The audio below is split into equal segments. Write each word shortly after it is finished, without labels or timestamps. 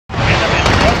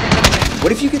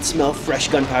What if you could smell fresh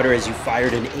gunpowder as you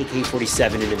fired an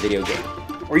AK-47 in a video game?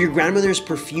 Or your grandmother's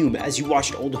perfume as you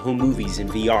watched old home movies in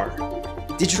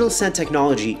VR? Digital scent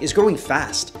technology is growing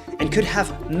fast and could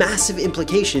have massive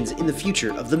implications in the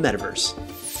future of the metaverse.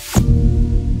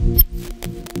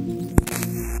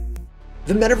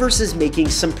 The metaverse is making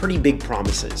some pretty big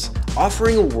promises,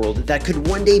 offering a world that could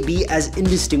one day be as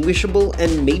indistinguishable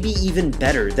and maybe even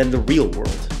better than the real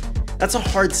world. That's a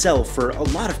hard sell for a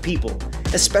lot of people,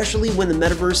 especially when the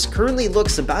metaverse currently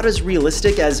looks about as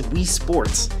realistic as Wii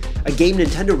Sports, a game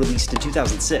Nintendo released in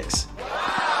 2006.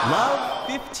 Love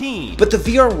 15. But the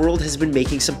VR world has been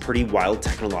making some pretty wild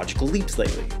technological leaps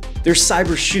lately. There's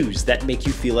cyber shoes that make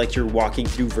you feel like you're walking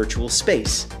through virtual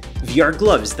space, VR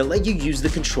gloves that let you use the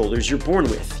controllers you're born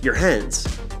with, your hands,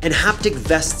 and haptic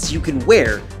vests you can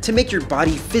wear to make your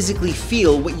body physically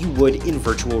feel what you would in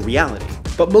virtual reality.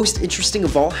 But most interesting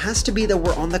of all has to be that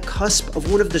we're on the cusp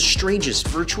of one of the strangest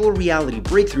virtual reality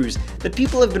breakthroughs that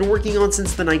people have been working on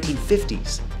since the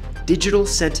 1950s, digital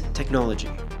scent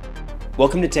technology.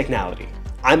 Welcome to Technality.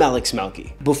 I'm Alex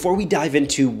Melki. Before we dive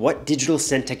into what digital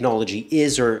scent technology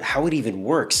is or how it even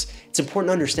works, it's important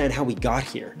to understand how we got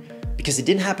here, because it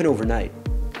didn't happen overnight.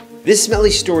 This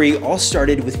smelly story all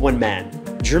started with one man,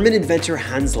 German inventor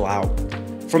Hans Laub.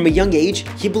 From a young age,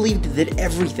 he believed that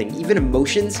everything, even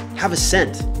emotions, have a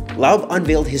scent. Laub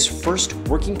unveiled his first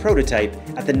working prototype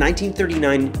at the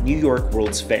 1939 New York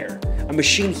World's Fair, a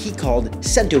machine he called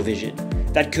Scentovision,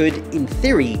 that could, in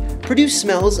theory, produce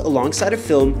smells alongside a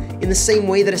film in the same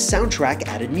way that a soundtrack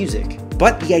added music.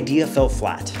 But the idea fell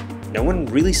flat. No one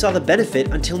really saw the benefit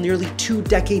until nearly 2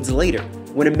 decades later,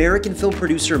 when American film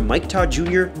producer Mike Todd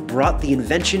Jr. brought the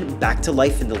invention back to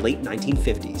life in the late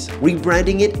 1950s,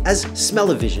 rebranding it as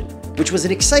Smell-O-Vision, which was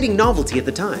an exciting novelty at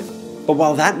the time. But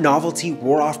while that novelty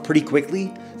wore off pretty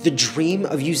quickly, the dream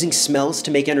of using smells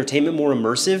to make entertainment more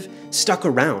immersive stuck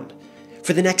around.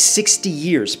 For the next 60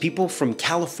 years, people from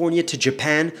California to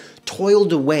Japan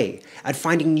toiled away at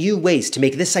finding new ways to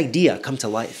make this idea come to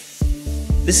life.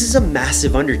 This is a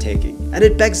massive undertaking, and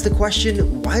it begs the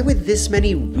question, why would this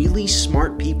many really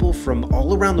smart people from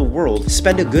all around the world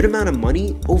spend a good amount of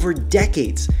money over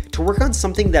decades to work on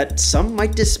something that some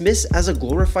might dismiss as a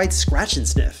glorified scratch and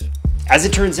sniff? As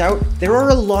it turns out, there are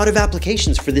a lot of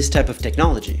applications for this type of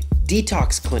technology.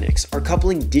 Detox clinics are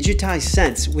coupling digitized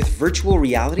scents with virtual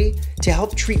reality to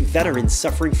help treat veterans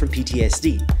suffering from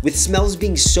PTSD. With smells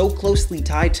being so closely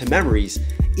tied to memories,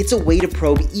 it's a way to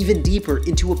probe even deeper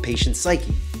into a patient's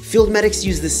psyche. Field medics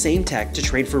use the same tech to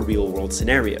train for real-world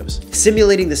scenarios.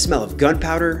 Simulating the smell of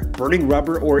gunpowder, burning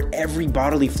rubber, or every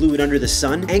bodily fluid under the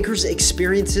sun anchors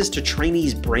experiences to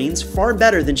trainees' brains far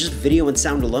better than just video and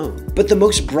sound alone. But the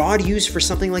most broad use for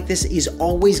something like this is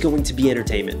always going to be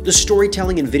entertainment. The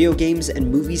storytelling in video games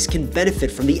and movies can benefit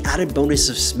from the added bonus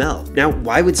of smell. Now,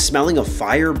 why would smelling a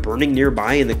fire burning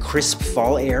nearby in the crisp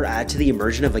fall air add to the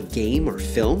immersion of a game or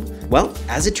film? Well,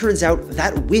 as it turns out,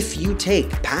 that whiff you take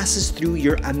passes through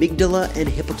your amygdala and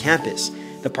hippocampus,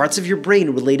 the parts of your brain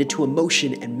related to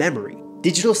emotion and memory.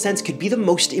 Digital scents could be the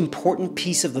most important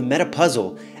piece of the meta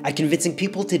puzzle at convincing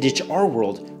people to ditch our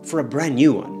world for a brand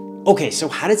new one. Okay, so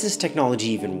how does this technology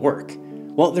even work?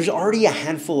 Well, there's already a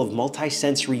handful of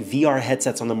multi-sensory VR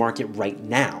headsets on the market right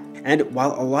now. And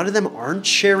while a lot of them aren't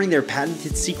sharing their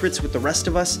patented secrets with the rest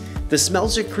of us, the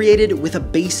smells are created with a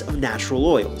base of natural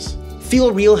oils.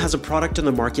 Feel Real has a product on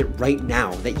the market right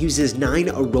now that uses 9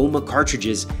 aroma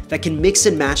cartridges that can mix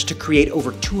and match to create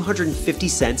over 250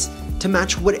 scents to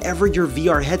match whatever your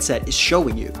VR headset is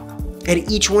showing you.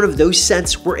 And each one of those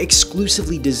scents were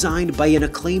exclusively designed by an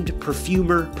acclaimed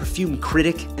perfumer, perfume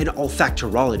critic, and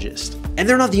olfactorologist. And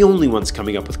they're not the only ones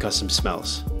coming up with custom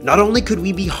smells. Not only could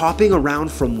we be hopping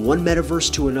around from one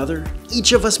metaverse to another,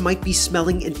 each of us might be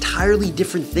smelling entirely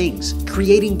different things,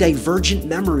 creating divergent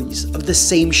memories of the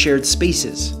same shared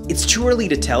spaces. It's too early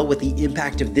to tell what the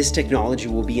impact of this technology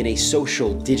will be in a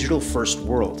social, digital-first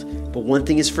world, but one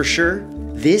thing is for sure,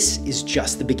 this is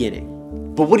just the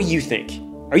beginning. But what do you think?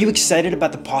 Are you excited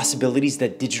about the possibilities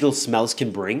that digital smells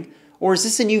can bring? Or is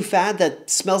this a new fad that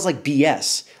smells like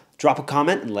BS? Drop a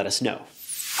comment and let us know.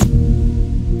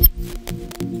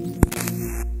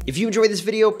 If you enjoyed this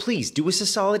video, please do us a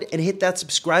solid and hit that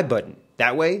subscribe button.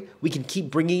 That way, we can keep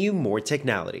bringing you more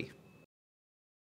Technality.